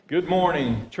Good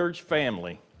morning, church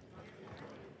family.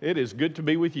 It is good to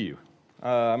be with you.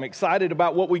 I'm excited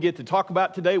about what we get to talk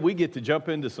about today. We get to jump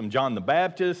into some John the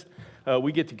Baptist.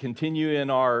 We get to continue in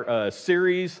our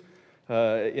series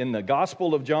in the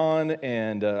Gospel of John,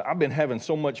 and I've been having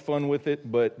so much fun with it,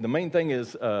 but the main thing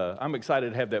is I'm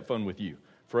excited to have that fun with you,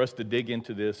 for us to dig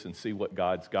into this and see what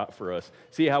God's got for us,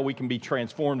 see how we can be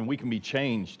transformed and we can be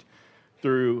changed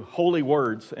through holy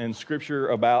words and scripture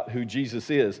about who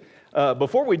Jesus is.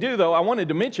 Before we do, though, I wanted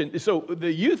to mention, so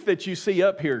the youth that you see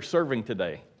up here serving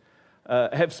today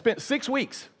have spent 6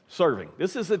 weeks serving.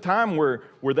 This is a time where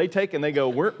they take and they go,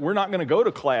 we're not going to go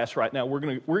to class right now. We're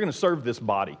going to serve this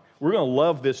body. We're going to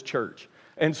love this church.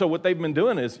 And so what they've been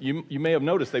doing is, you may have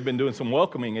noticed, they've been doing some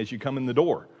welcoming as you come in the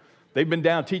door. They've been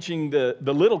down teaching the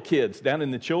little kids down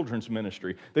in the children's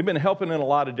ministry. They've been helping in a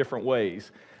lot of different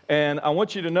ways. And I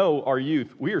want you to know, our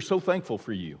youth, we are so thankful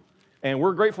for you. And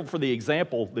we're grateful for the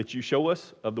example that you show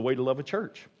us of the way to love a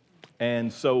church.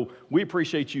 And so we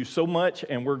appreciate you so much,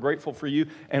 and we're grateful for you.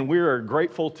 And we are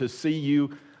grateful to see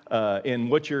you in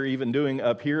what you're even doing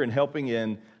up here and helping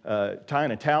in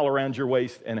tying a towel around your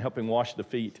waist and helping wash the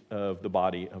feet of the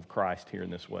body of Christ here in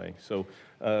this way. So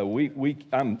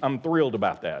I'm thrilled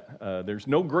about that. There's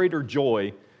no greater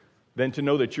joy than to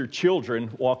know that your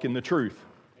children walk in the truth.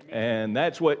 And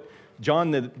that's what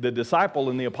John, the disciple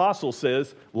and the apostle,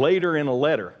 says later in a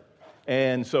letter.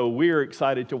 And so we're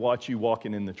excited to watch you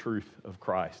walking in the truth of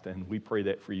Christ. And we pray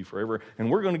that for you forever. And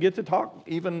we're going to get to talk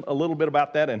even a little bit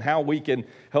about that and how we can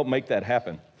help make that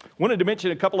happen. Wanted to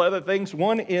mention a couple other things.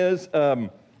 One is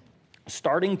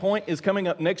Starting Point is coming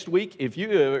up next week. If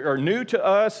you are new to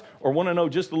us or want to know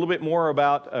just a little bit more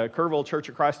about Kerrville Church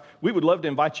of Christ, we would love to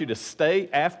invite you to stay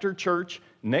after church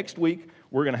next week.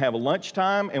 We're going to have a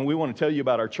lunchtime, and we want to tell you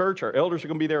about our church. Our elders are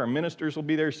going to be there. Our ministers will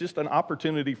be there. It's just an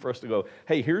opportunity for us to go,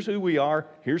 hey, here's who we are.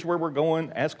 Here's where we're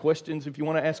going. Ask questions if you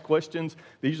want to ask questions.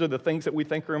 These are the things that we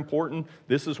think are important.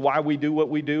 This is why we do what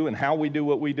we do and how we do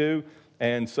what we do.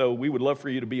 And so we would love for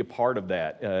you to be a part of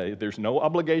that. There's no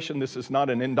obligation. This is not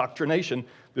an indoctrination.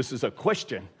 This is a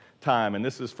question time, and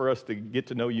this is for us to get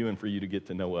to know you and for you to get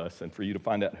to know us and for you to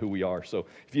find out who we are. So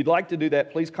if you'd like to do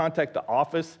that, please contact the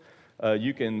office.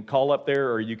 You can call up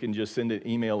there, or you can just send an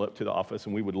email up to the office,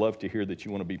 and we would love to hear that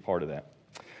you want to be part of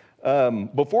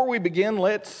that. Before we begin,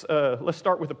 let's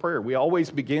start with a prayer. We always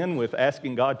begin with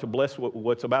asking God to bless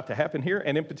what's about to happen here,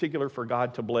 and in particular for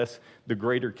God to bless the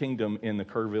greater kingdom in the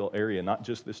Kerrville area, not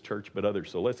just this church, but others.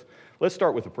 So let's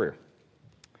start with a prayer.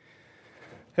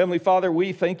 Heavenly Father,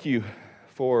 we thank you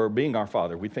for being our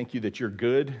Father. We thank you that you're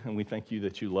good, and we thank you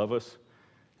that you love us.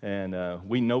 And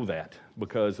we know that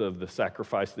because of the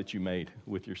sacrifice that you made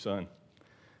with your Son.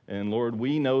 And Lord,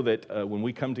 we know that when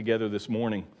we come together this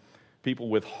morning, people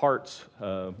with hearts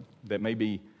that may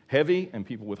be heavy and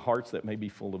people with hearts that may be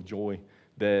full of joy,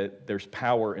 that there's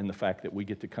power in the fact that we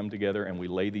get to come together and we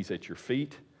lay these at your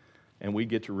feet and we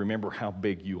get to remember how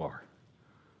big you are.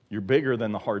 You're bigger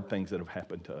than the hard things that have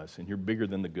happened to us, and you're bigger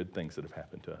than the good things that have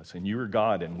happened to us. And you are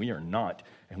God and we are not,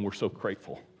 and we're so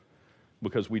grateful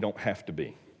because we don't have to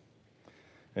be.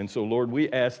 And so, Lord, we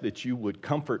ask that you would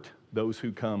comfort those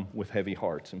who come with heavy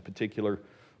hearts. In particular,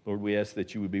 Lord, we ask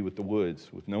that you would be with the Woods,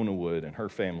 with Nona Wood and her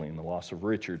family and the loss of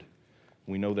Richard.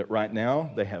 We know that right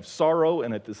now they have sorrow,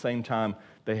 and at the same time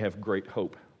they have great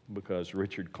hope because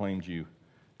Richard claimed you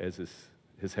as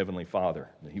his heavenly Father.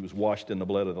 He was washed in the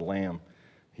blood of the Lamb.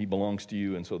 He belongs to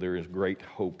you, and so there is great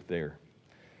hope there.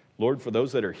 Lord, for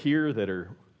those that are here that are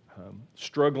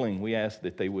struggling, we ask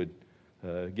that they would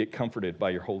get comforted by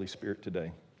your Holy Spirit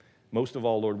today. Most of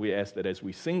all, Lord, we ask that as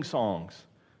we sing songs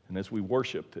and as we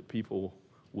worship, that people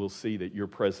will see that your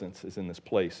presence is in this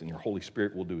place and your Holy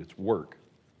Spirit will do its work.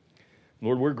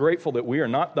 Lord, we're grateful that we are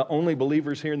not the only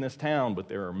believers here in this town, but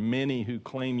there are many who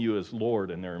claim you as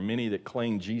Lord, and there are many that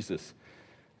claim Jesus.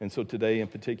 And so today in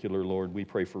particular, Lord, we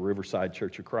pray for Riverside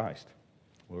Church of Christ.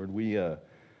 Lord, we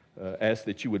ask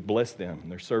that you would bless them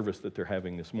and their service that they're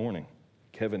having this morning.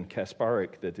 Kevin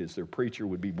Kasparek, that is their preacher,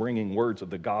 would be bringing words of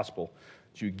the gospel,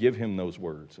 that you give him those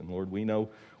words. And Lord, we know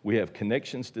we have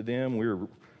connections to them.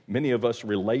 Many of us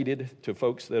related to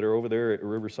folks that are over there at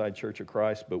Riverside Church of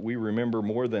Christ, but we remember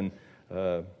more than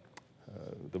the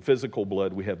physical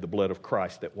blood, we have the blood of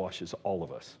Christ that washes all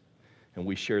of us. And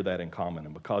we share that in common.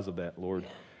 And because of that, Lord,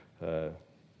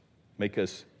 make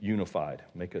us unified.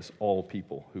 Make us all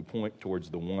people who point towards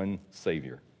the one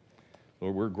Savior.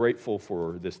 Lord, we're grateful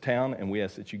for this town, and we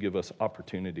ask that you give us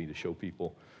opportunity to show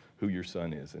people who your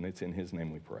Son is. And it's in his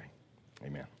name we pray.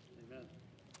 Amen.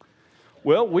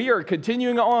 Well, we are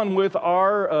continuing on with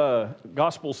our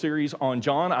gospel series on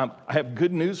John. I have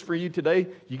good news for you today.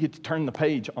 You get to turn the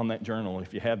page on that journal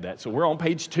if you have that. So we're on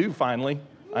page 2 finally.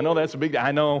 I know that's a big.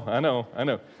 I know.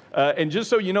 And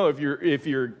just so you know, if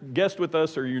you're guest with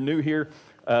us or you're new here,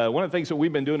 one of the things that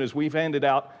we've been doing is we've handed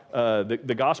out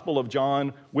the Gospel of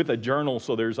John with a journal,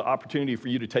 so there's an opportunity for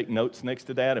you to take notes next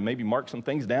to that and maybe mark some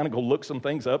things down and go look some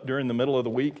things up during the middle of the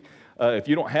week. If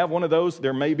you don't have one of those,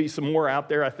 there may be some more out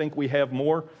there. I think we have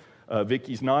more.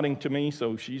 Vicky's nodding to me,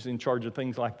 so she's in charge of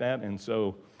things like that, and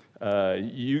so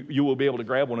you will be able to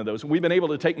grab one of those. We've been able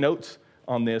to take notes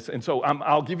on this, and so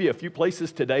I'll give you a few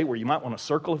places today where you might want to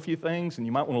circle a few things and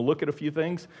you might want to look at a few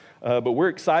things, but we're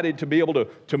excited to be able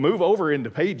to move over into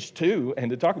page 2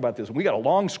 and to talk about this. We got a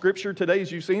long scripture today,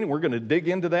 as you've seen, and we're going to dig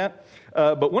into that,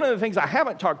 but one of the things I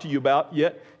haven't talked to you about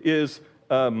yet is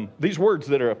these words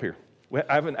that are up here.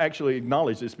 I haven't actually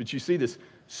acknowledged this, but you see this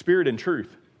spirit and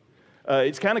truth.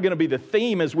 It's kind of going to be the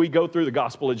theme as we go through the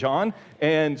Gospel of John.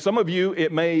 And some of you,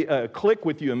 it may click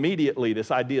with you immediately, this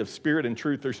idea of spirit and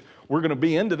truth. We're going to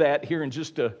be into that here in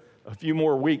just a few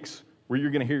more weeks where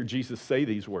you're going to hear Jesus say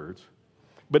these words.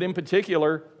 But in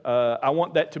particular, I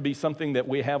want that to be something that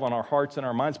we have on our hearts and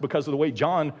our minds because of the way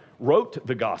John wrote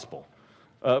the Gospel.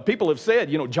 People have said,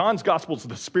 John's Gospel is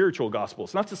the spiritual Gospel.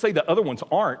 It's not to say the other ones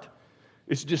aren't.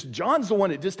 It's just John's the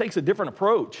one that just takes a different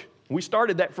approach. We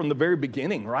started that from the very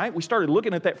beginning, right? We started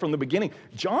looking at that from the beginning.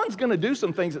 John's going to do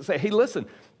some things that say, hey, listen,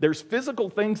 there's physical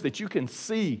things that you can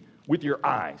see with your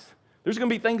eyes. There's going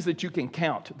to be things that you can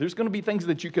count. There's going to be things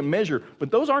that you can measure,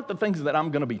 but those aren't the things that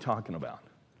I'm going to be talking about.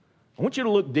 I want you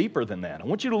to look deeper than that. I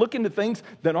want you to look into things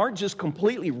that aren't just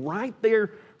completely right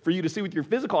there for you to see with your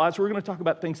physical eyes. We're going to talk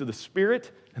about things of the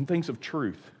Spirit and things of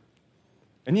truth.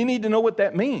 And you need to know what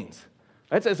that means.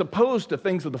 That's as opposed to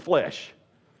things of the flesh.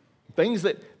 Things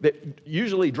that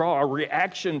usually draw a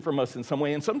reaction from us in some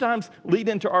way and sometimes lead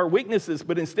into our weaknesses,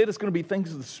 but instead it's going to be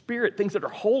things of the Spirit, things that are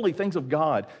holy, things of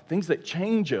God, things that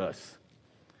change us.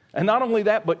 And not only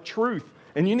that, but truth.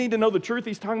 And you need to know the truth.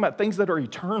 He's talking about things that are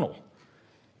eternal.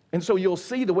 And so you'll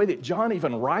see the way that John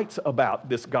even writes about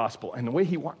this gospel and the way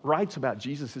he writes about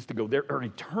Jesus is to go, there are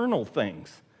eternal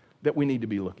things that we need to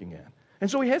be looking at. And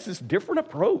so he has this different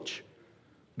approach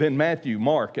than Matthew,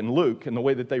 Mark, and Luke and the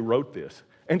way that they wrote this.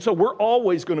 And so we're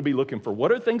always going to be looking for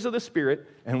what are things of the Spirit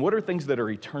and what are things that are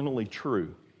eternally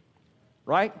true,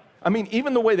 right? I mean,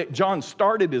 even the way that John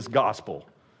started his gospel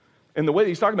and the way that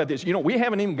he's talking about this, we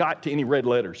haven't even got to any red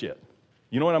letters yet.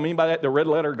 You know what I mean by that? The red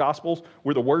letter gospels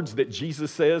where the words that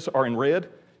Jesus says are in red.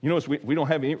 We don't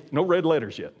have no red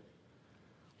letters yet.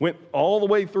 Went all the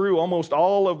way through almost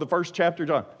all of the first chapter of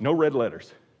John, no red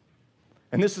letters.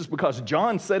 And this is because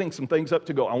John's setting some things up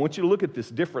to go, I want you to look at this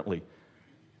differently.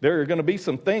 There are going to be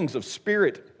some things of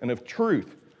spirit and of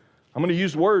truth. I'm going to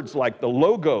use words like the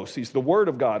Logos, he's the Word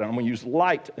of God, and I'm going to use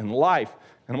light and life,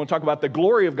 and I'm going to talk about the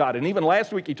glory of God. And even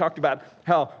last week he talked about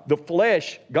how the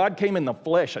flesh, God came in the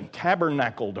flesh and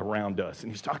tabernacled around us.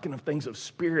 And he's talking of things of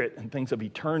spirit and things of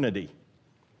eternity.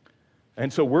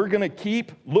 And so we're going to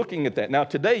keep looking at that. Now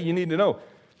today you need to know,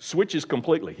 switches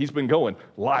completely. He's been going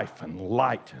life and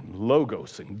light and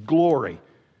logos and glory.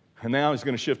 And now he's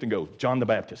going to shift and go John the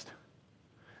Baptist.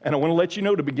 And I want to let you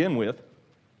know to begin with,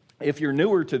 if you're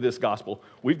newer to this gospel,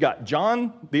 we've got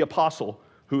John the Apostle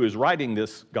who is writing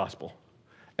this gospel.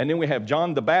 And then we have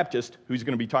John the Baptist who's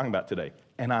going to be talking about today.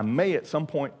 And I may at some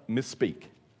point misspeak.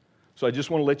 So I just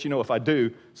want to let you know if I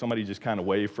do, somebody just kind of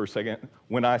wave for a second.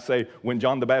 When I say, when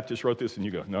John the Baptist wrote this, and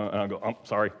you go, no, and I go, I'm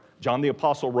sorry. John the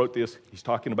Apostle wrote this. He's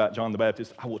talking about John the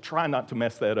Baptist. I will try not to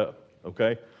mess that up,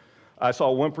 okay? I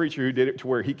saw one preacher who did it to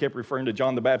where he kept referring to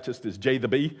John the Baptist as J the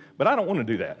B, but I don't want to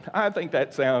do that. I think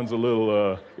that sounds a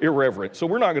little irreverent, so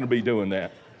we're not going to be doing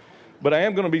that. But I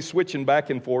am going to be switching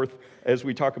back and forth as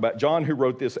we talk about John who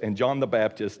wrote this and John the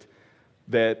Baptist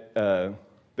that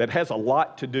has a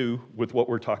lot to do with what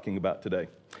we're talking about today.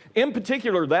 In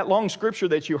particular, that long scripture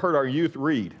that you heard our youth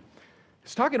read,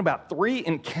 it's talking about 3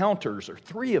 encounters or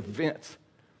 3 events.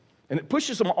 And it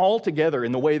pushes them all together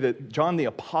in the way that John the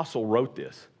Apostle wrote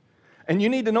this. And you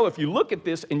need to know, if you look at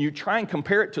this and you try and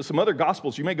compare it to some other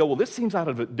gospels, you may go, well, this seems out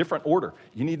of a different order.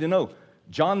 You need to know,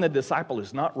 John the disciple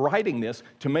is not writing this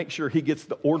to make sure he gets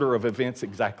the order of events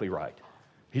exactly right.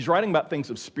 He's writing about things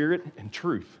of spirit and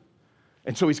truth.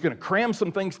 And so he's going to cram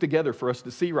some things together for us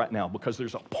to see right now because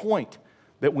there's a point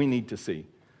that we need to see.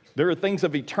 There are things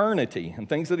of eternity and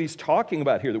things that he's talking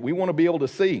about here that we want to be able to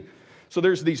see. So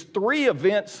there's these 3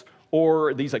 events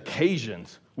or these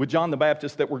occasions with John the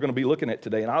Baptist that we're going to be looking at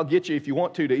today. And I'll get you, if you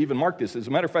want to even mark this. As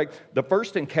a matter of fact, the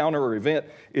first encounter or event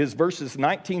is verses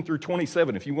 19 through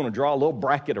 27, if you want to draw a little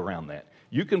bracket around that.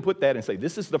 You can put that and say,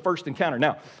 this is the first encounter.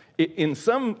 Now, in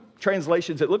some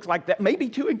translations, it looks like that may be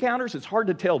 2 encounters. It's hard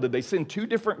to tell. Did they send 2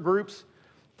 different groups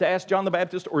to ask John the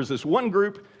Baptist, or is this one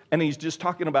group and he's just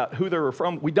talking about who they were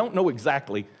from? We don't know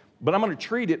exactly, but I'm going to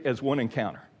treat it as one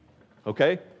encounter,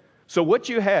 okay? So what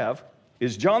you have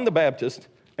is John the Baptist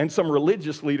and some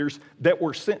religious leaders that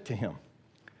were sent to him.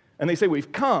 And they say,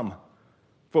 we've come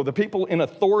for the people in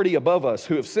authority above us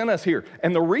who have sent us here.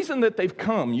 And the reason that they've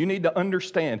come, you need to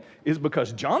understand, is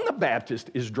because John the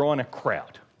Baptist is drawing a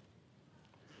crowd.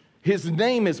 His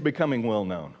name is becoming well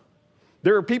known.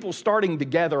 There are people starting to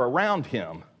gather around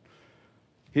him.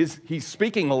 He's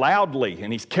speaking loudly,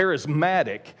 and he's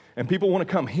charismatic, and people want to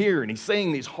come here, and he's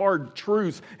saying these hard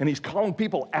truths, and he's calling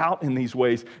people out in these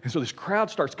ways. And so this crowd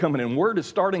starts coming, and word is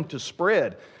starting to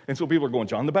spread. And so people are going,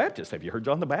 John the Baptist, have you heard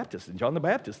John the Baptist? And John the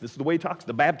Baptist, this is the way he talks,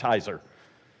 the baptizer.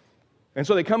 And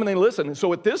so they come and they listen. And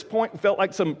so at this point, it felt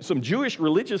like some Jewish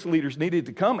religious leaders needed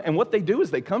to come. And what they do is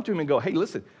they come to him and go, hey,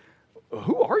 listen,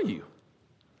 who are you?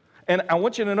 And I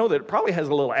want you to know that it probably has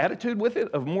a little attitude with it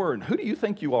of more, who do you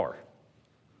think you are?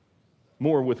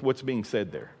 More with what's being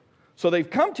said there. So they've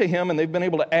come to him and they've been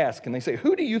able to ask, and they say,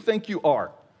 who do you think you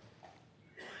are?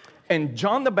 And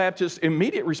John the Baptist's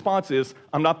immediate response is,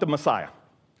 I'm not the Messiah.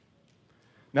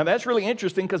 Now that's really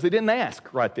interesting because they didn't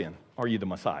ask right then, are you the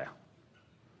Messiah?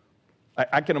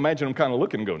 I can imagine them kind of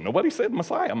looking and go, nobody said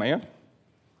Messiah, man.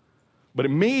 But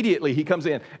immediately he comes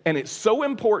in, and it's so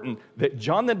important that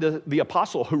John the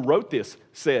apostle who wrote this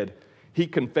said, he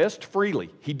confessed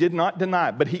freely. He did not deny,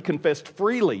 but he confessed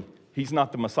freely he's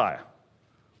not the Messiah.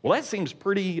 Well, that seems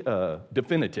pretty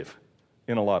definitive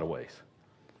in a lot of ways.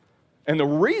 And the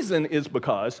reason is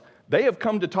because they have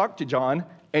come to talk to John,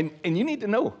 and you need to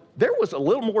know, there was a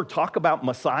little more talk about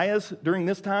messiahs during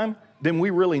this time than we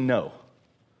really know.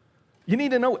 You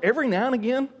need to know every now and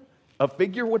again, a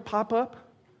figure would pop up,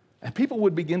 and people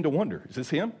would begin to wonder, is this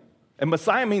him? And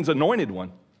Messiah means anointed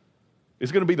one.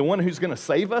 Is going to be the one who's going to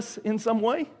save us in some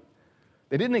way?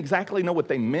 They didn't exactly know what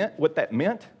that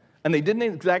meant, and they didn't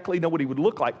exactly know what he would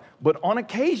look like. But on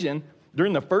occasion,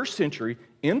 during the first century,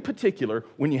 in particular,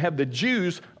 when you have the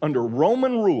Jews under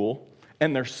Roman rule,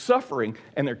 and they're suffering,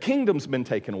 and their kingdom's been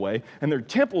taken away, and their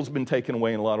temple's been taken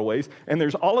away in a lot of ways, and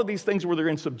there's all of these things where they're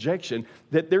in subjection,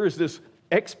 that there is this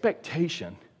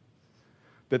expectation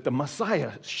that the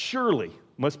Messiah surely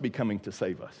must be coming to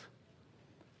save us.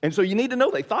 And so you need to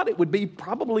know they thought it would be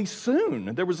probably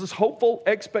soon. There was this hopeful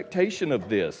expectation of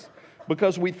this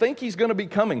because we think he's going to be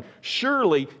coming.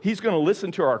 Surely he's going to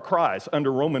listen to our cries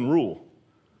under Roman rule,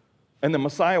 and the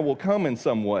Messiah will come in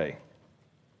some way.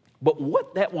 But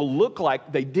what that will look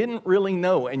like, they didn't really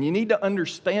know, and you need to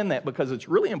understand that because it's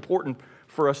really important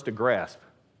for us to grasp.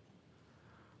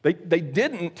 They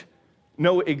didn't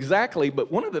know exactly,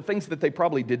 but one of the things that they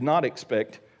probably did not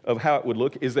expect of how it would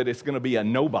look is that it's going to be a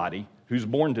nobody who's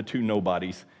born to 2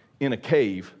 nobodies in a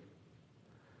cave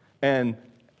and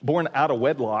born out of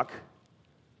wedlock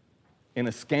in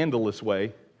a scandalous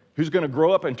way, who's going to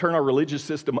grow up and turn our religious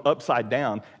system upside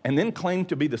down and then claim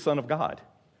to be the Son of God.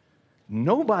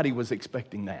 Nobody was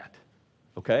expecting that,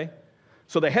 okay?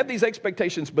 So they had these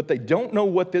expectations, but they don't know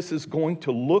what this is going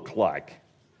to look like.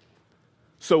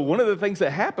 So one of the things that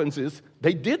happens is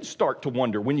they did start to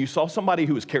wonder when you saw somebody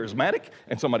who was charismatic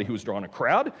and somebody who was drawing a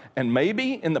crowd, and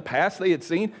maybe in the past they had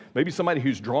seen maybe somebody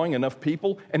who's drawing enough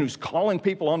people and who's calling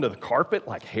people onto the carpet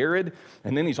like Herod,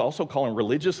 and then he's also calling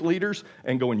religious leaders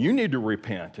and going, you need to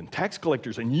repent, and tax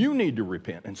collectors, and you need to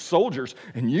repent, and soldiers,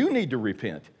 and you need to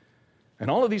repent. And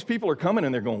all of these people are coming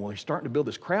and they're going, well, he's starting to build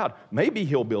this crowd. Maybe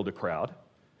he'll build a crowd.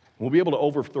 We'll be able to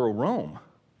overthrow Rome.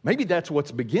 Maybe that's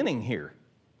what's beginning here.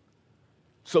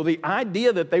 So the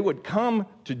idea that they would come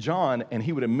to John and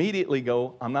he would immediately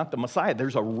go, I'm not the Messiah,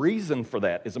 there's a reason for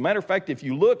that. As a matter of fact, if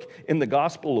you look in the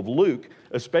Gospel of Luke,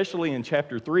 especially in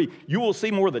chapter 3, you will see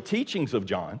more of the teachings of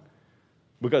John,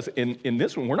 because in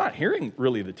this one, we're not hearing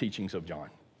really the teachings of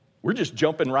John. We're just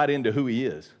jumping right into who he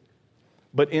is.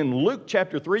 But in Luke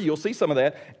chapter 3, you'll see some of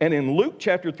that. And in Luke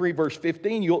chapter 3, verse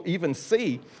 15, you'll even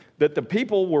see that the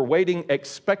people were waiting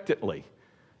expectantly.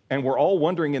 And were all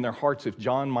wondering in their hearts if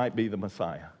John might be the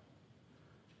Messiah.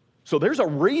 So there's a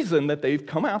reason that they've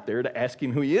come out there to ask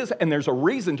him who he is. And there's a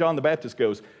reason John the Baptist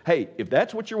goes, hey, if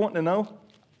that's what you're wanting to know,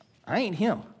 I ain't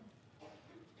him.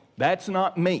 That's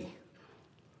not me.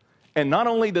 And not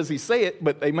only does he say it,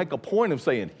 but they make a point of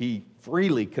saying he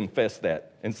freely confessed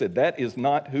that and said, that is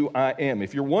not who I am.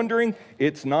 If you're wondering,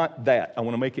 it's not that. I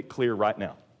want to make it clear right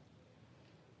now.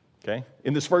 Okay?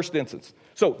 In this first instance.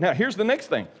 So now here's the next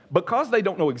thing. Because they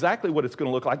don't know exactly what it's going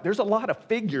to look like, there's a lot of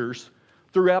figures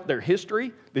throughout their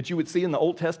history that you would see in the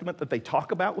Old Testament that they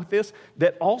talk about with this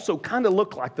that also kind of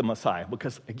look like the Messiah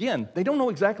because, again, they don't know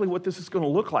exactly what this is going to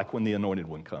look like when the anointed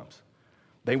one comes.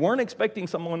 They weren't expecting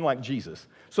someone like Jesus.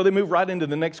 So they move right into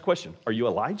the next question. Are you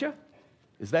Elijah?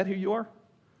 Is that who you are?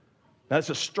 That's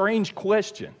a strange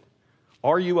question.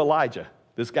 Are you Elijah,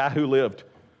 this guy who lived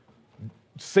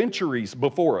centuries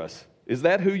before us? Is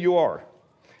that who you are?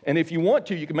 And if you want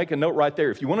to, you can make a note right there.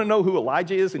 If you want to know who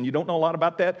Elijah is and you don't know a lot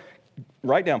about that,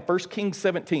 write down 1 Kings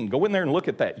 17. Go in there and look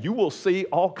at that. You will see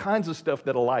all kinds of stuff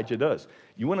that Elijah does.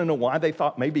 You want to know why they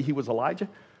thought maybe he was Elijah?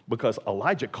 Because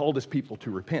Elijah called his people to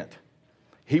repent.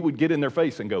 He would get in their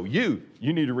face and go, you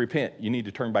need to repent. You need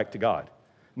to turn back to God.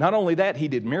 Not only that, he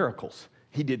did miracles.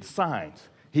 He did signs.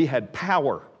 He had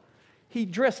power. He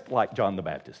dressed like John the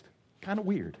Baptist. Kind of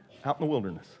weird, out in the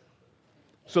wilderness.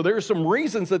 So there are some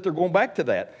reasons that they're going back to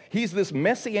that. He's this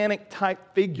messianic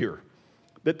type figure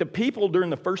that the people during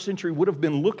the first century would have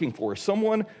been looking for,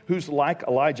 someone who's like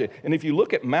Elijah. And if you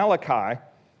look at Malachi,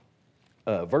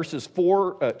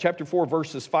 chapter 4,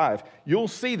 verses 5, you'll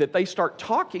see that they start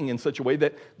talking in such a way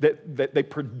that they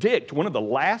predict. One of the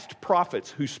last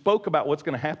prophets who spoke about what's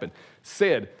going to happen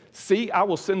said, "See, I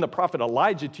will send the prophet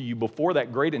Elijah to you before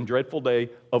that great and dreadful day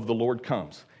of the Lord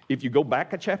comes." If you go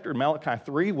back a chapter in Malachi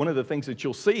 3, one of the things that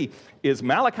you'll see is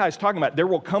Malachi is talking about there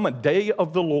will come a day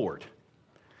of the Lord.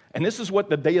 And this is what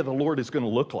the day of the Lord is going to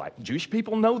look like. Jewish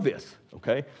people know this,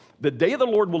 okay? The day of the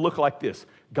Lord will look like this.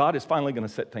 God is finally going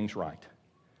to set things right.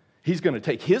 He's going to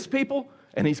take his people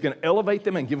and he's going to elevate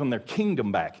them and give them their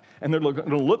kingdom back. And they're going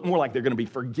to look more like they're going to be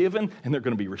forgiven and they're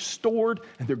going to be restored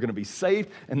and they're going to be saved.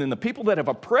 And then the people that have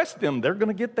oppressed them, they're going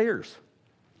to get theirs.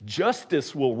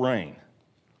 Justice will reign.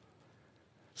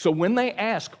 So when they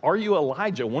ask, are you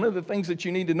Elijah? One of the things that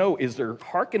you need to know is they're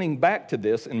hearkening back to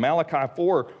this in Malachi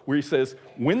 4 where he says,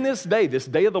 when this day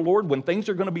of the Lord, when things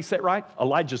are going to be set right,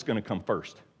 Elijah's going to come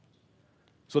first.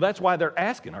 So that's why they're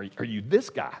asking, are you this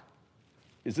guy?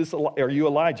 Are you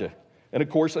Elijah? And of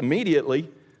course, immediately,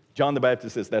 John the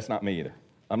Baptist says, that's not me either.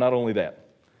 I'm not only that.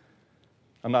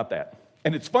 I'm not that.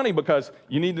 And it's funny because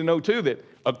you need to know too that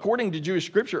according to Jewish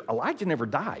scripture, Elijah never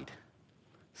died.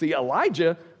 See,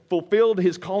 Elijah fulfilled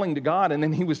his calling to God, and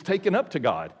then he was taken up to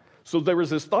God. So there was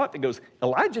this thought that goes,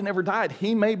 Elijah never died.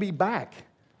 He may be back.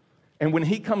 And when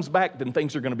he comes back, then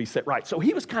things are going to be set right. So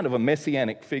he was kind of a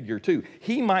messianic figure too.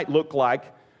 He might look like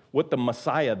what the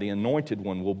Messiah, the anointed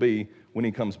one, will be when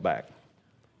he comes back.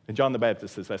 And John the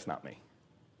Baptist says, that's not me.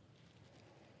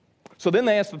 So then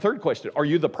they ask the third question, are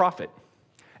you the prophet?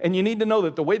 And you need to know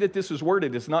that the way that this is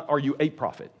worded is not, are you a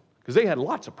prophet? Because they had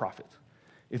lots of prophets.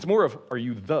 It's more of, are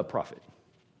you the prophet?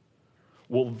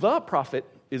 Well, the prophet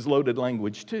is loaded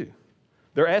language too.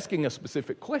 They're asking a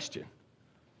specific question.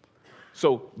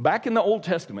 So back in the Old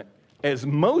Testament, as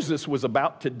Moses was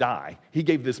about to die, he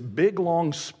gave this big,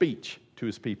 long speech to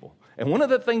his people. And one of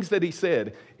the things that he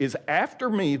said is, after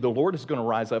me, the Lord is going to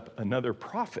rise up another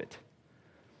prophet,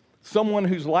 someone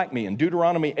who's like me. In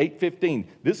Deuteronomy 8:15,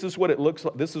 this is what it looks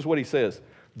like. This is what he says.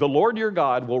 The Lord your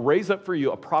God will raise up for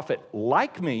you a prophet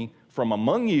like me from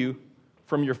among you,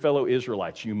 from your fellow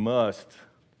Israelites. You must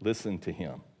listen to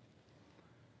him.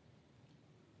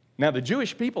 Now, the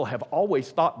Jewish people have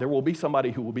always thought there will be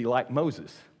somebody who will be like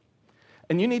Moses.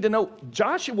 And you need to know,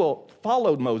 Joshua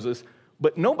followed Moses,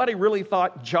 but nobody really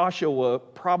thought Joshua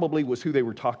probably was who they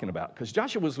were talking about, because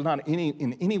Joshua was not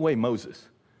in any way Moses.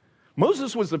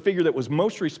 Moses was the figure that was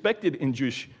most respected in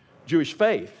Jewish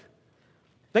faith.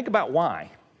 Think about why.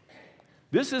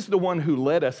 This is the one who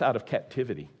led us out of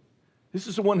captivity. This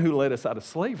is the one who led us out of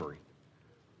slavery.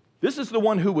 This is the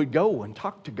one who would go and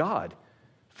talk to God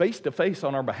face to face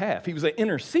on our behalf. He was an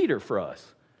interceder for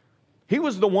us. He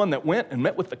was the one that went and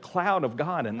met with the cloud of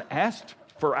God and asked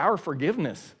for our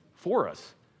forgiveness for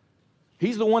us.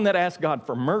 He's the one that asked God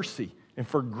for mercy and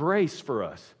for grace for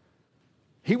us.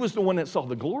 He was the one that saw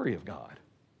the glory of God.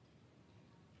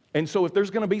 And so if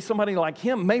there's going to be somebody like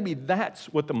him, maybe that's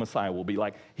what the Messiah will be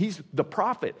like. He's the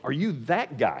prophet. Are you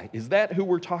that guy? Is that who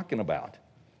we're talking about?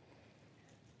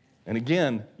 And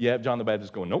again, you have John the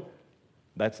Baptist going, nope,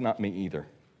 that's not me either.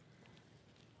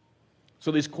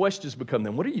 So these questions become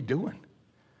then, what are you doing?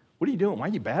 What are you doing? Why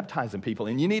are you baptizing people?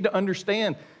 And you need to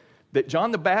understand that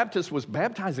John the Baptist was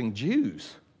baptizing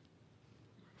Jews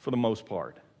for the most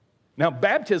part. Now,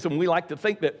 baptism, we like to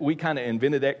think that we kind of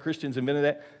invented that, Christians invented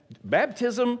that.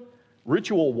 Baptism,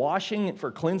 ritual washing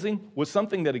for cleansing, was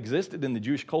something that existed in the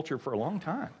Jewish culture for a long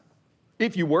time.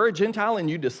 If you were a Gentile and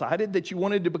you decided that you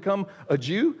wanted to become a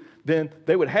Jew, then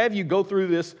they would have you go through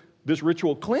this this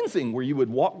ritual cleansing where you would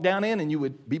walk down in and you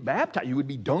would be baptized. You would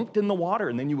be dunked in the water,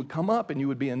 and then you would come up and you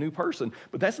would be a new person.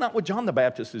 But that's not what John the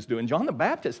Baptist is doing. John the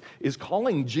Baptist is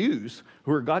calling Jews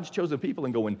who are God's chosen people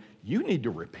and going, you need to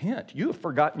repent. You have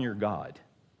forgotten your God.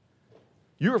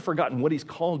 You have forgotten what he's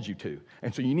called you to.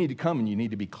 And so you need to come and you need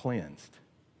to be cleansed.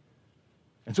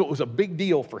 And so it was a big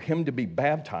deal for him to be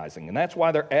baptizing. And that's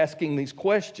why they're asking these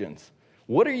questions.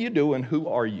 What are you doing? Who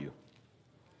are you?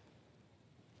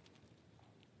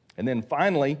 And then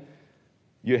finally,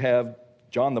 you have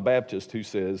John the Baptist who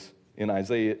says in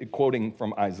Isaiah, quoting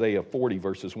from Isaiah 40,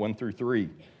 verses 1 through 3,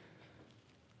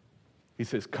 he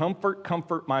says, comfort,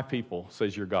 comfort my people,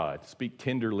 says your God. Speak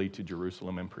tenderly to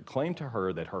Jerusalem and proclaim to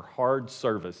her that her hard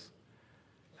service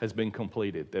has been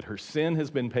completed, that her sin has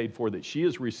been paid for, that she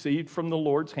has received from the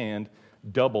Lord's hand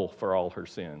double for all her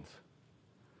sins.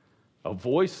 A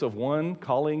voice of one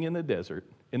calling in the desert,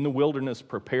 in the wilderness,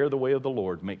 prepare the way of the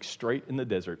Lord, make straight in the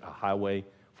desert a highway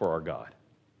for our God.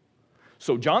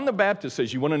 So John the Baptist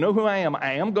says, you want to know who I am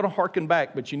going to hearken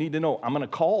back, but you need to know, I'm going to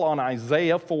call on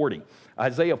Isaiah 40.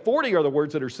 Isaiah 40 are the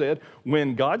words that are said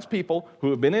when God's people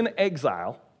who have been in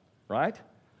exile, right,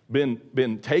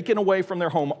 been taken away from their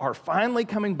home, are finally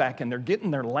coming back, and they're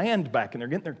getting their land back, and they're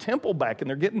getting their temple back, and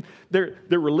they're getting their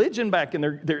religion back, and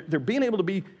they're being able to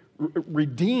be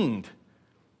redeemed,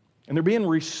 and they're being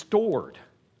restored.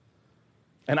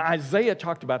 And Isaiah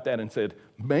talked about that and said,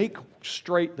 make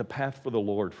straight the path for the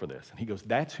Lord for this. And he goes,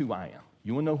 that's who I am.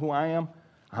 You want to know who I am?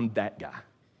 I'm that guy.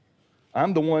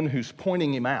 I'm the one who's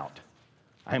pointing him out.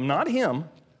 I'm not him,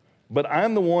 but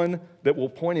I'm the one that will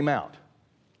point him out.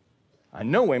 I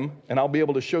know him, and I'll be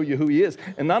able to show you who he is.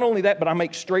 And not only that, but I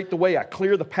make straight the way. I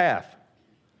clear the path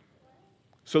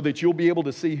so that you'll be able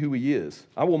to see who he is.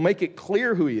 I will make it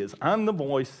clear who he is. I'm the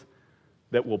voice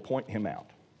that will point him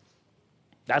out.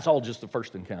 That's all just the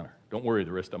first encounter. Don't worry,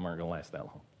 the rest of them aren't going to last that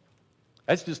long.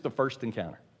 That's just the first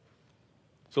encounter.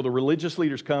 So the religious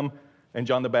leaders come, and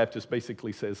John the Baptist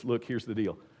basically says, look, here's the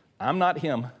deal. I'm not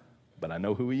him, but I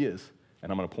know who he is,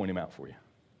 and I'm going to point him out for you.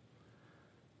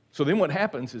 So then what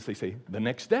happens is they say, the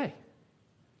next day.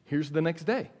 Here's the next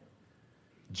day.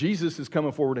 Jesus is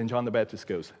coming forward, and John the Baptist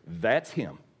goes, that's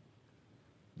him.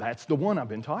 That's the one I've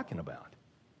been talking about.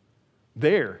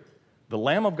 There, the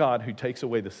Lamb of God who takes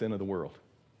away the sin of the world.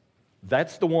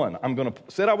 That's the one.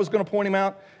 Said I was going to point him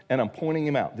out, and I'm pointing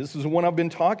him out. This is the one I've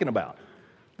been talking about.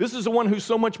 This is the one who's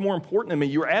so much more important than me.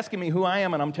 You're asking me who I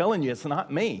am, and I'm telling you it's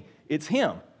not me. It's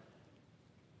him.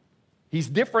 He's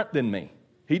different than me.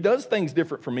 He does things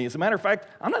different from me. As a matter of fact,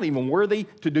 I'm not even worthy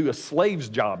to do a slave's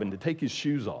job and to take his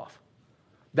shoes off.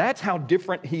 That's how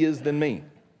different he is than me.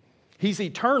 He's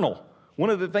eternal. One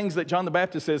of the things that John the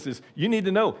Baptist says is, you need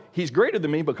to know, he's greater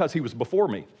than me because he was before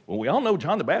me. Well, we all know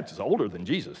John the Baptist is older than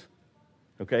Jesus.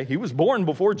 Okay? He was born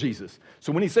before Jesus.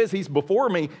 So when he says he's before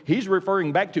me, he's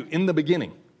referring back to in the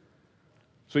beginning.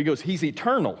 So he goes, he's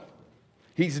eternal.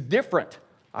 He's different.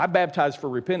 I baptize for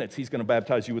repentance. He's going to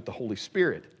baptize you with the Holy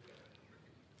Spirit.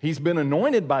 He's been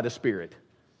anointed by the Spirit.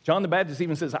 John the Baptist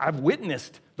even says, I've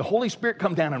witnessed the Holy Spirit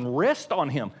come down and rest on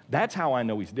him. That's how I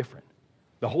know he's different.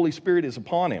 The Holy Spirit is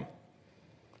upon him.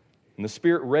 And the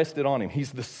Spirit rested on him.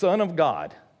 He's the Son of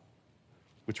God,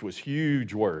 which was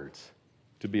huge words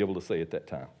to be able to say at that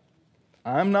time.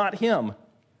 I'm not him,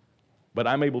 but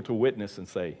I'm able to witness and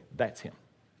say, that's him.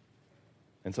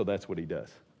 And so that's what he does.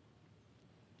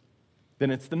 Then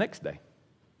it's the next day.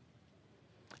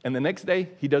 And the next day,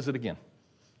 he does it again.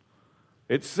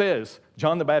 It says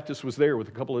John the Baptist was there with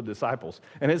a couple of disciples.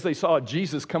 And as they saw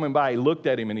Jesus coming by, he looked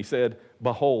at him and he said,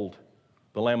 behold,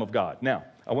 the Lamb of God. Now,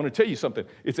 I want to tell you something.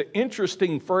 It's an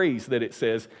interesting phrase that it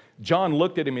says, John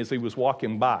looked at him as he was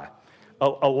walking by.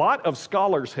 A lot of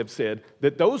scholars have said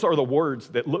that those are the words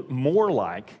that look more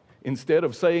like, instead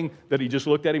of saying that he just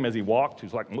looked at him as he walked,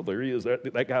 he's like, well, there he is,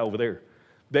 that guy over there.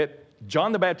 That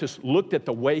John the Baptist looked at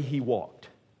the way he walked.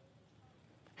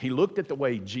 He looked at the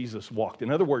way Jesus walked.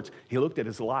 In other words, he looked at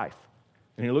his life,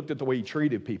 and he looked at the way he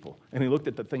treated people, and he looked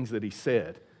at the things that he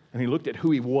said, and he looked at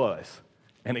who he was,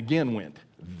 and again went,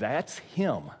 that's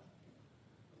him.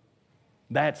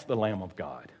 That's the Lamb of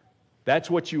God. That's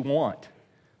what you want.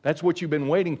 That's what you've been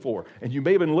waiting for. And you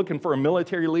may have been looking for a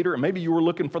military leader, and maybe you were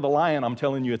looking for the lion. I'm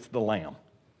telling you, it's the Lamb.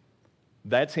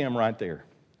 That's him right there.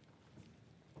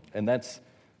 And that's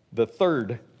the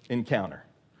third encounter.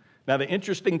 Now, the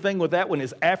interesting thing with that one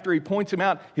is after he points him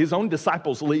out, his own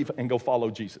disciples leave and go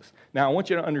follow Jesus. Now, I want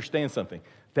you to understand something.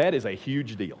 That is a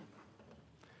huge deal.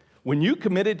 When you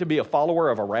committed to be a follower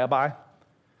of a rabbi,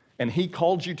 and he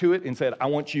called you to it and said, I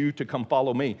want you to come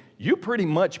follow me, you pretty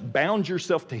much bound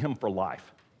yourself to him for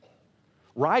life.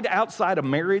 Right outside of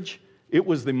marriage, It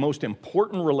was the most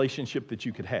important relationship that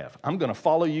you could have. I'm going to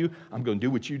follow you. I'm going to do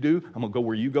what you do. I'm going to go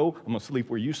where you go. I'm going to sleep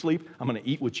where you sleep. I'm going to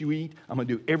eat what you eat. I'm going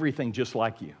to do everything just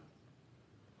like you.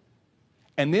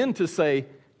 And then to say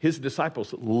his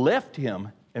disciples left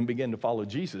him and began to follow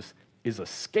Jesus is a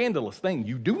scandalous thing.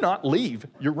 You do not leave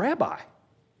your rabbi.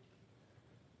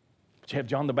 But you have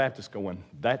John the Baptist going,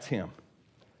 that's him.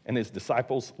 And his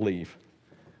disciples leave,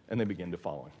 and they begin to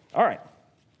follow him. All right.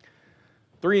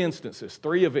 3 instances,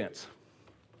 3 events.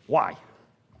 Why?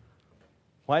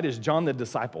 Why does John the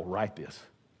disciple write this?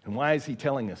 And why is he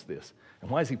telling us this? And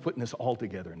why is he putting this all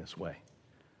together in this way?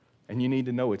 And you need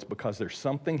to know it's because there's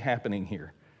something happening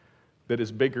here that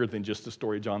is bigger than just the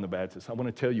story of John the Baptist. I want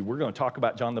to tell you, we're going to talk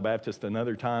about John the Baptist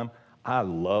another time. I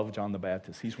love John the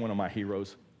Baptist. He's one of my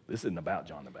heroes. This isn't about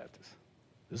John the Baptist.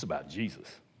 This is about Jesus.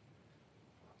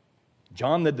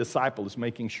 John the disciple is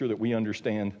making sure that we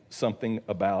understand something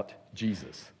about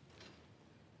Jesus.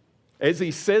 As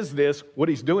he says this, what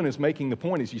he's doing is making the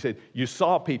point is, he said, you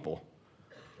saw people,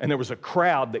 and there was a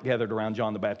crowd that gathered around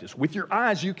John the Baptist. With your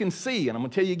eyes, you can see, and I'm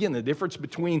going to tell you again, the difference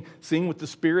between seeing with the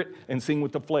Spirit and seeing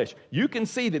with the flesh. You can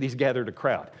see that he's gathered a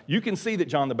crowd. You can see that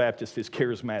John the Baptist is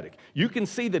charismatic. You can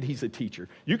see that he's a teacher.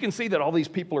 You can see that all these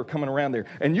people are coming around there.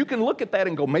 And you can look at that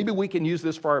and go, maybe we can use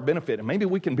this for our benefit, and maybe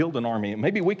we can build an army, and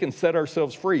maybe we can set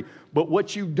ourselves free. But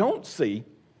what you don't see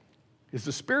is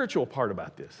the spiritual part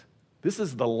about this. This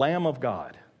is the Lamb of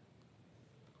God.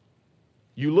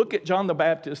 You look at John the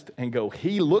Baptist and go,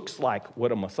 he looks like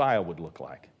what a Messiah would look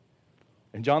like.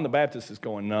 And John the Baptist is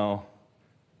going, no,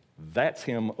 that's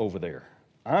him over there.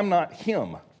 I'm not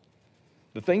him.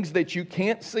 The things that you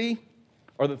can't see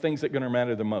are the things that are going to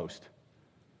matter the most.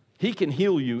 He can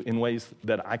heal you in ways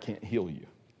that I can't heal you.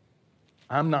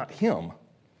 I'm not him,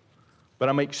 but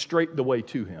I make straight the way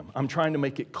to him. I'm trying to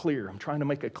make it clear. I'm trying to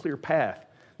make a clear path.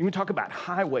 When we talk about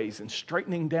highways and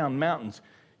straightening down mountains,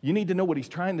 you need to know what he's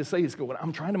trying to say is,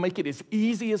 I'm trying to make it as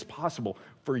easy as possible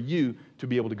for you to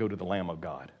be able to go to the Lamb of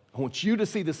God. I want you to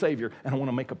see the Savior, and I want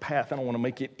to make a path, and I want to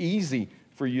make it easy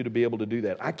for you to be able to do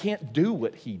that. I can't do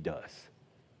what he does.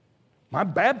 My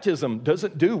baptism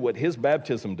doesn't do what his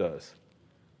baptism does.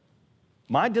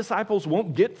 My disciples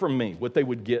won't get from me what they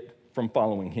would get from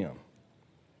following him.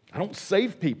 I don't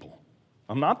save people.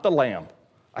 I'm not the Lamb.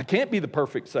 I can't be the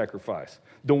perfect sacrifice.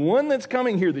 The one that's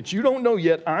coming here that you don't know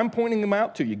yet, I'm pointing him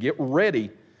out to you. Get ready,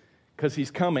 because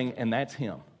he's coming, and that's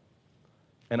him.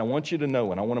 And I want you to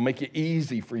know, and I want to make it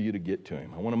easy for you to get to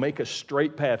him. I want to make a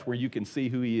straight path where you can see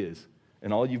who he is.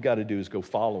 And all you've got to do is go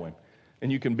follow him.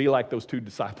 And you can be like those 2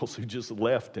 disciples who just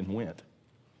left and went.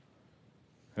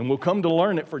 And we'll come to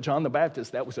learn it for John the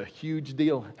Baptist. That was a huge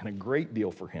deal and a great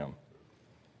deal for him.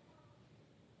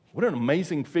 What an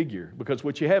amazing figure, because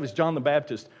what you have is John the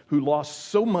Baptist who lost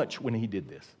so much when he did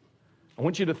this. I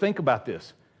want you to think about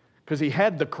this, because he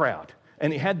had the crowd,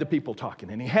 and he had the people talking,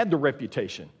 and he had the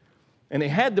reputation, and he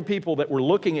had the people that were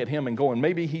looking at him and going,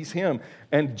 maybe he's him.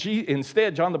 And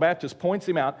instead, John the Baptist points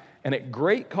him out, and at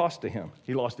great cost to him.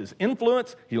 He lost his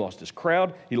influence, he lost his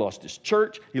crowd, he lost his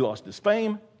church, he lost his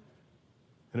fame,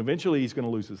 and eventually he's going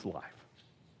to lose his life.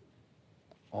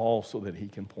 All so that he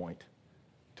can point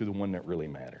to the one that really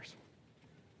matters.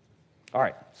 All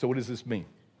right, so what does this mean?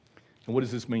 And what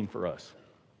does this mean for us?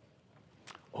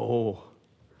 Oh,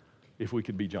 if we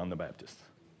could be John the Baptist.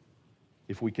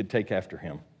 If we could take after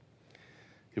him.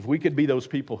 If we could be those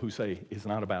people who say, it's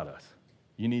not about us.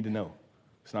 You need to know.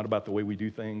 It's not about the way we do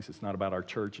things. It's not about our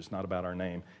church. It's not about our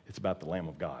name. It's about the Lamb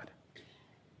of God.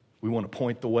 We want to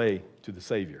point the way to the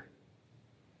Savior.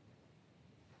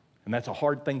 And that's a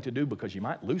hard thing to do, because you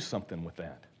might lose something with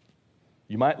that.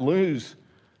 You might lose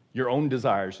your own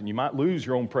desires, and you might lose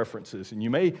your own preferences, and you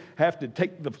may have to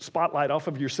take the spotlight off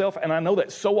of yourself. And I know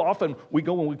that so often we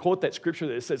go and we quote that scripture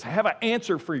that says, have an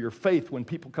answer for your faith when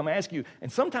people come ask you.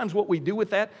 And sometimes what we do with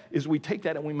that is we take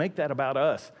that and we make that about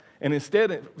us. And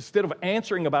instead of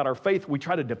answering about our faith, we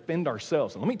try to defend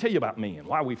ourselves. And let me tell you about me and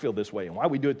why we feel this way and why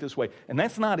we do it this way. And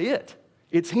that's not it.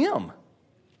 It's him.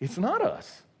 It's not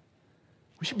us.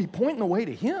 We should be pointing the way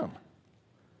to him.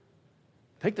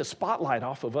 Take the spotlight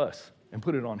off of us and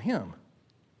put it on him.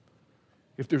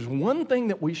 If there's one thing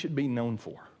that we should be known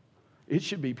for, it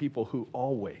should be people who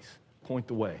always point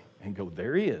the way and go,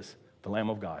 there he is, the Lamb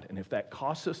of God. And if that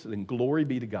costs us, then glory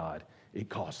be to God, it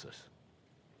costs us.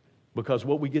 Because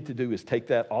what we get to do is take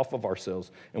that off of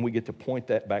ourselves, and we get to point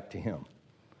that back to him.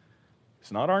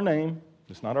 It's not our name.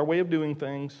 It's not our way of doing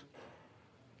things.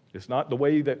 It's not the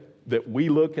way that we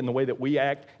look and the way that we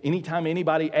act. Anytime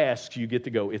anybody asks, you get to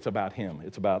go, it's about him.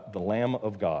 It's about the Lamb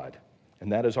of God.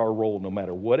 And that is our role, no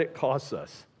matter what it costs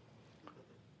us.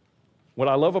 What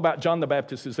I love about John the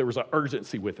Baptist is there was an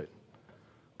urgency with it.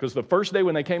 Because the first day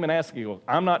when they came and asked, he goes,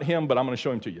 I'm not him, but I'm going to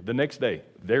show him to you. The next day,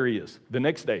 there he is. The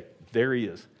next day, there he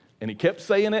is. And he kept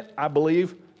saying it, I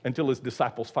believe, until his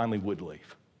disciples finally would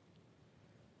leave.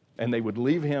 And they would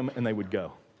leave him and they would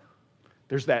go.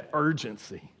 There's that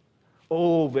urgency.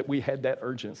 Oh, that we had that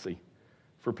urgency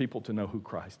for people to know who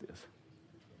Christ is,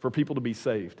 for people to be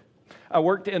saved. I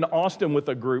worked in Austin with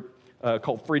a group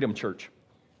called Freedom Church.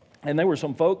 And there were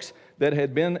some folks that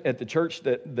had been at the church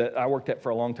that I worked at for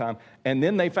a long time. And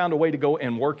then they found a way to go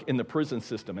and work in the prison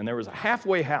system. And there was a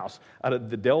halfway house out of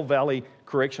the Del Valley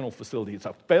Correctional Facility. It's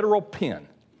a federal pen.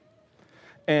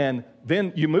 And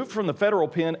then you moved from the federal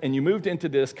pen and you moved into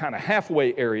this kind of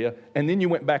halfway area. And then you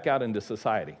went back out into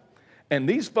society. And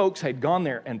these folks had gone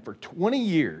there, and for 20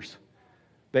 years,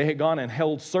 they had gone and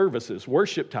held services,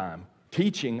 worship time,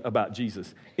 teaching about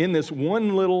Jesus in this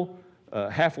one little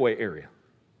halfway area.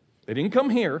 They didn't come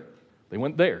here. They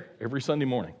went there every Sunday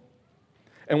morning.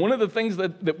 And one of the things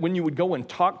that when you would go and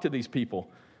talk to these people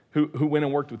who went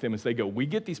and worked with them is they go, we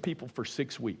get these people for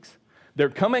 6 weeks. They're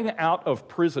coming out of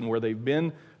prison where they've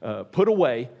been put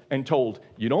away and told,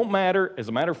 you don't matter. As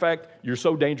a matter of fact, you're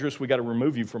so dangerous, we got to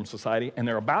remove you from society. And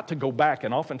they're about to go back,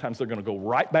 and oftentimes they're going to go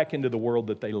right back into the world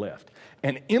that they left.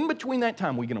 And in between that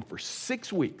time, we get them for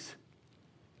 6 weeks.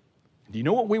 Do you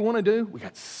know what we want to do? We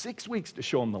got 6 weeks to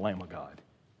show them the Lamb of God.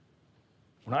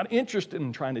 We're not interested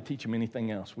in trying to teach them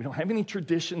anything else. We don't have any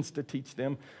traditions to teach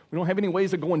them. We don't have any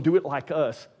ways to go and do it like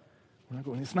us. We're not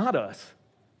going, it's not us.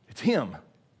 It's him.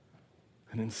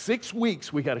 And in 6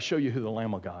 weeks, we got to show you who the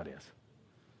Lamb of God is.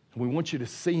 And we want you to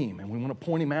see him, and we want to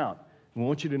point him out. And we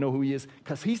want you to know who he is,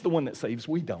 because he's the one that saves.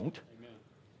 We don't. Amen.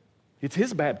 It's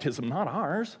his baptism, not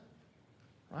ours.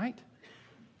 Right?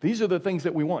 These are the things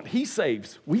that we want. He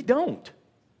saves. We don't.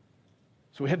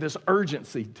 So we have this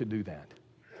urgency to do that.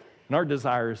 And our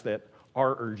desire is that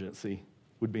our urgency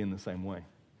would be in the same way.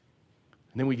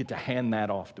 And then we get to hand that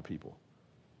off to people.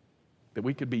 That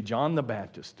we could be John the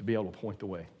Baptist to be able to point the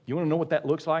way. You want to know what that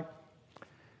looks like?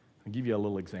 I'll give you a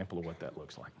little example of what that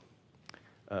looks like.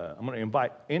 I'm going to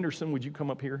invite Anderson. Would you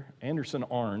come up here? Anderson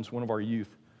Arns, one of our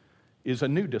youth, is a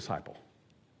new disciple.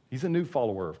 He's a new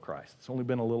follower of Christ. It's only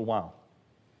been a little while.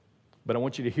 But I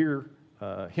want you to hear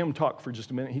him talk for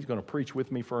just a minute. He's going to preach with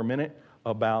me for a minute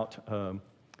about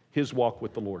his walk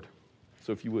with the Lord.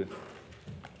 So if you would.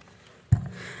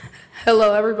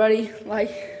 Hello, everybody.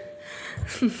 Like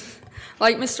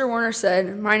Mr. Warner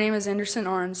said, my name is Anderson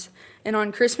Arns, and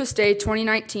on Christmas Day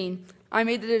 2019, I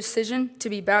made the decision to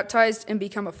be baptized and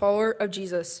become a follower of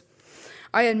Jesus.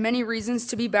 I had many reasons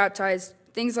to be baptized,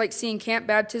 things like seeing camp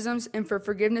baptisms and for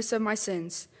forgiveness of my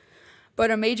sins.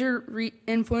 But a major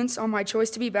influence on my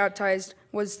choice to be baptized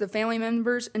was the family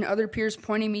members and other peers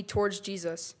pointing me towards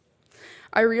Jesus.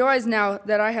 I realize now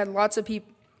that I had lots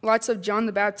of John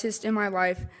the Baptist in my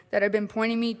life that had been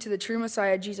pointing me to the true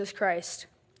Messiah, Jesus Christ.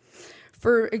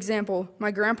 For example,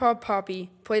 my grandpa Poppy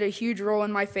played a huge role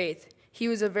in my faith. He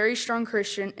was a very strong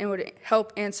Christian and would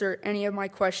help answer any of my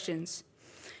questions.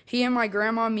 He and my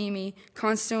grandma Mimi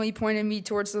constantly pointed me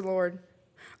towards the Lord.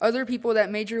 Other people that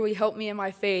majorly helped me in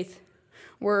my faith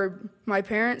were my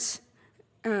parents.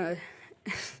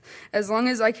 As long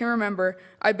as I can remember,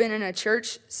 I've been in a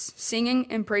church singing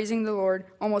and praising the Lord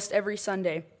almost every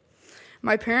Sunday.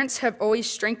 My parents have always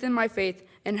strengthened my faith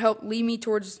and helped lead me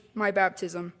towards my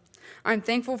baptism. I'm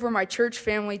thankful for my church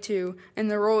family too, and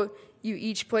the role you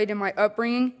each played in my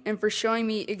upbringing, and for showing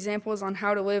me examples on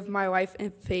how to live my life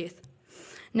in faith.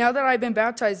 Now that I've been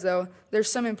baptized, though,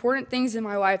 there's some important things in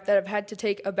my life that have had to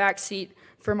take a back seat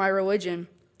for my religion.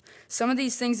 Some of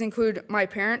these things include my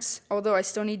parents, although I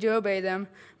still need to obey them,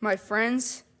 my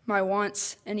friends, my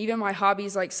wants, and even my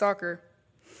hobbies like soccer.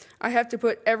 I have to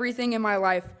put everything in my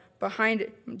life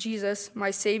behind Jesus,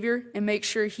 my Savior, and make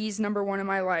sure He's number one in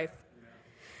my life.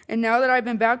 And now that I've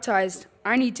been baptized,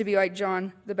 I need to be like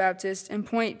John the Baptist and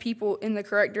point people in the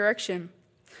correct direction.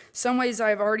 Some ways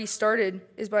I've already started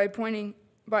is by pointing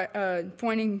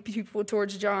people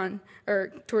towards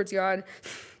towards God,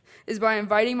 is by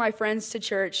inviting my friends to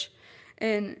church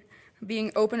and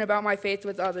being open about my faith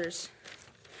with others.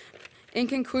 In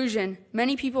conclusion,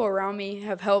 many people around me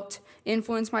have helped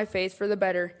influence my faith for the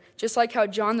better, just like how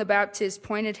John the Baptist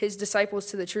pointed his disciples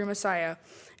to the true Messiah.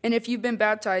 And if you've been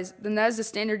baptized, then that is the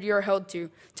standard you are held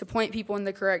to point people in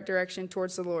the correct direction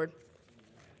towards the Lord.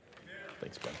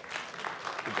 Thanks, Ben.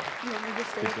 You want me to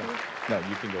stay here? No,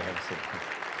 you can go ahead and sit.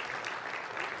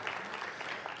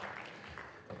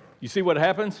 You see what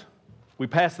happens? We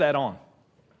pass that on.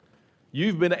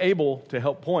 You've been able to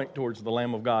help point towards the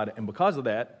Lamb of God, and because of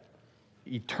that,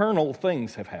 eternal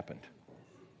things have happened.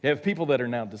 You have people that are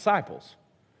now disciples.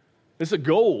 It's a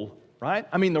goal, right?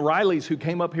 I mean, the Rileys who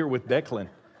came up here with Declan,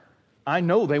 I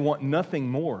know they want nothing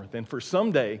more than for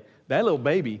someday that little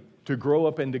baby to grow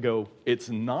up and to go, it's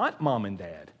not mom and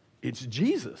dad, it's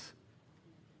Jesus.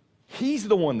 He's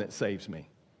the one that saves me.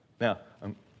 Now,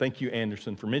 thank you,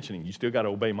 Anderson, for mentioning you still got to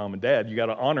obey mom and dad. You got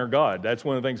to honor God. That's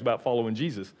one of the things about following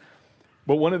Jesus.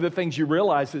 But one of the things you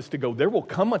realize is to go, there will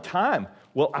come a time,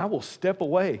 I will step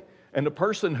away. And the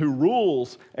person who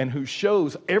rules and who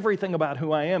shows everything about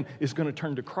who I am is going to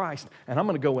turn to Christ. And I'm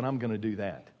going to go and I'm going to do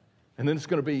that. And then it's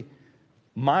going to be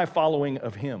my following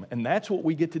of him. And that's what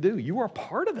we get to do. You are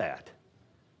part of that.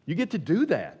 You get to do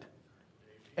that.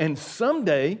 And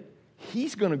someday,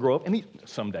 he's going to grow up. And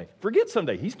forget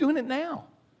someday. He's doing it now.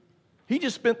 He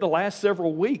just spent the last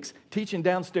several weeks teaching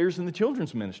downstairs in the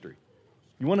children's ministry.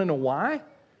 You want to know why?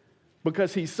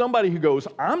 Because he's somebody who goes,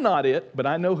 I'm not it, but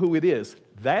I know who it is.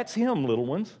 That's him, little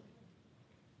ones.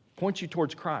 Point you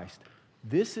towards Christ.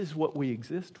 This is what we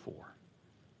exist for.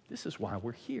 This is why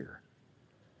we're here.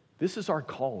 This is our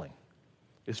calling,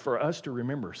 is for us to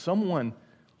remember someone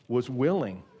was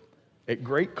willing, at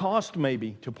great cost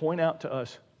maybe, to point out to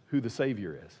us who the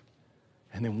Savior is.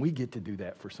 And then we get to do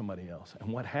that for somebody else.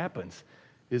 And what happens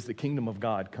is the kingdom of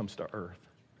God comes to earth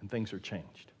and things are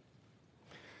changed.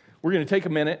 We're going to take a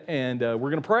minute and we're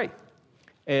going to pray.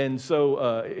 And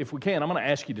so if we can, I'm going to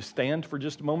ask you to stand for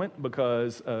just a moment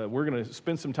because we're going to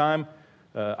spend some time.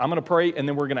 I'm going to pray, and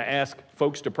then we're going to ask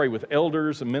folks to pray with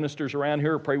elders and ministers around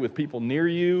here, pray with people near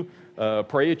you,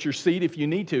 pray at your seat if you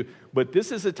need to. But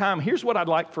this is a time, here's what I'd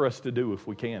like for us to do if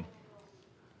we can.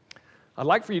 I'd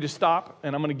like for you to stop,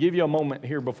 and I'm going to give you a moment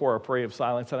here before our prayer of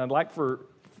silence, and I'd like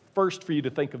first for you to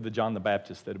think of the John the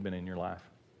Baptist that have been in your life.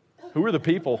 Who are the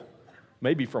people,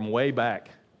 maybe from way back,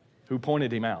 who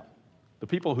pointed him out? The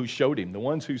people who showed him, the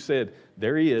ones who said,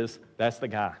 there he is, that's the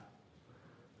guy.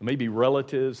 It may be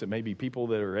relatives, it may be people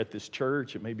that are at this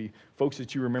church, it may be folks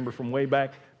that you remember from way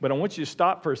back. But I want you to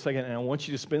stop for a second and I want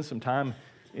you to spend some time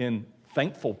in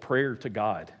thankful prayer to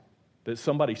God that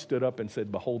somebody stood up and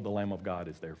said, behold, the Lamb of God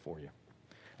is there for you.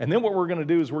 And then what we're going to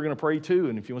do is we're going to pray too.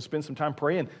 And if you want to spend some time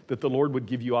praying, that the Lord would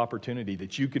give you opportunity,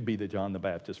 that you could be the John the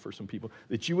Baptist for some people,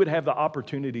 that you would have the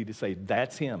opportunity to say,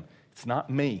 that's him, it's not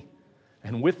me.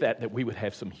 And with that we would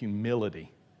have some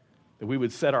humility. That we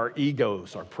would set our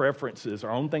egos, our preferences,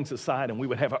 our own things aside, and we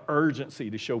would have an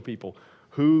urgency to show people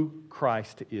who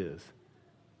Christ is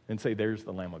and say, there's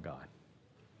the Lamb of God.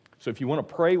 So if you want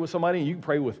to pray with somebody, you can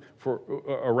pray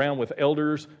around with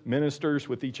elders, ministers,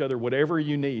 with each other, whatever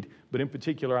you need. But in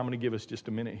particular, I'm going to give us just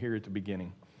a minute here at the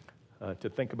beginning to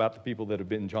think about the people that have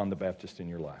been John the Baptist in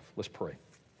your life. Let's pray.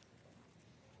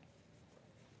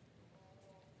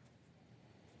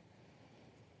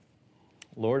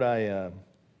 Lord, I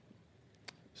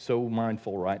so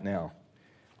mindful right now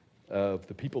of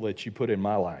the people that you put in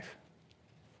my life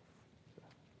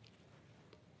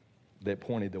that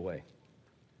pointed the way.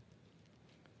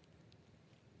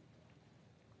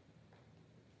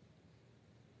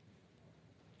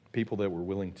 People that were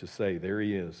willing to say, there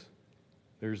he is.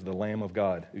 There's the Lamb of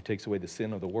God who takes away the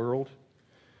sin of the world.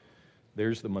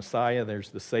 There's the Messiah. There's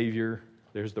the Savior.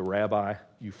 There's the Rabbi.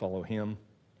 You follow him.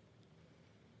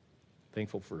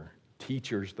 Thankful for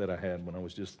teachers that I had when I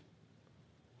was just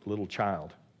a little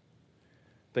child.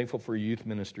 Thankful for youth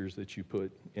ministers that you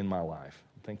put in my life.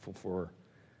 Thankful for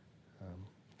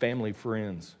family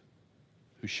friends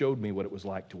who showed me what it was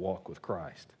like to walk with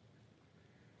Christ.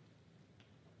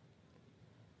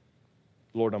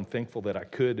 Lord, I'm thankful that I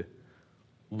could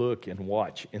look and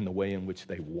watch in the way in which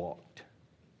they walked.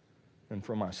 And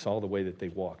from I saw the way that they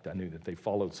walked, I knew that they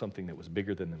followed something that was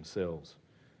bigger than themselves.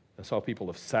 I saw people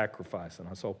of sacrifice, and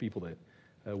I saw people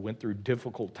that went through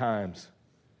difficult times,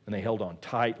 and they held on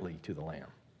tightly to the Lamb.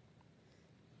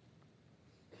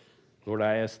 Lord,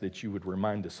 I ask that you would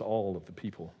remind us all of the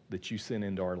people that you sent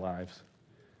into our lives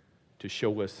to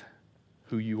show us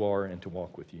who you are and to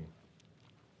walk with you.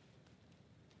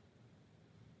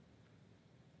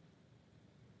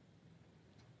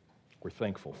 We're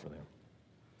thankful for them.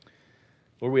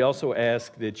 Lord, we also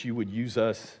ask that you would use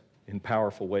us in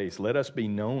powerful ways. Let us be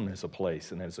known as a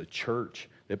place and as a church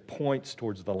that points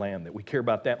towards the Lamb, that we care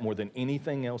about that more than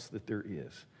anything else that there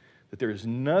is. That there is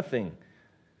nothing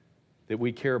that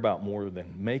we care about more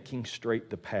than making straight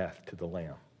the path to the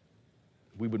Lamb.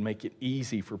 We would make it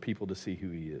easy for people to see who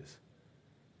he is.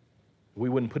 We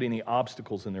wouldn't put any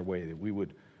obstacles in their way, that we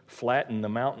would flatten the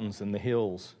mountains and the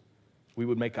hills. We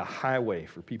would make a highway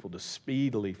for people to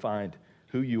speedily find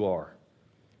who you are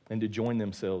and to join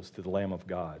themselves to the Lamb of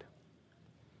God.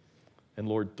 And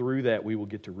Lord, through that we will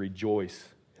get to rejoice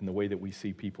in the way that we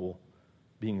see people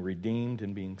being redeemed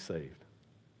and being saved.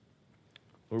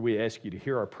 Lord, we ask you to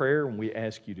hear our prayer, and we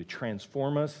ask you to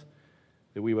transform us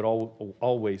that we would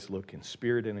always look in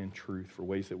spirit and in truth for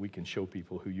ways that we can show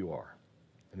people who you are.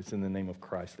 And it's in the name of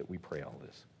Christ that we pray all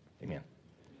this. Amen.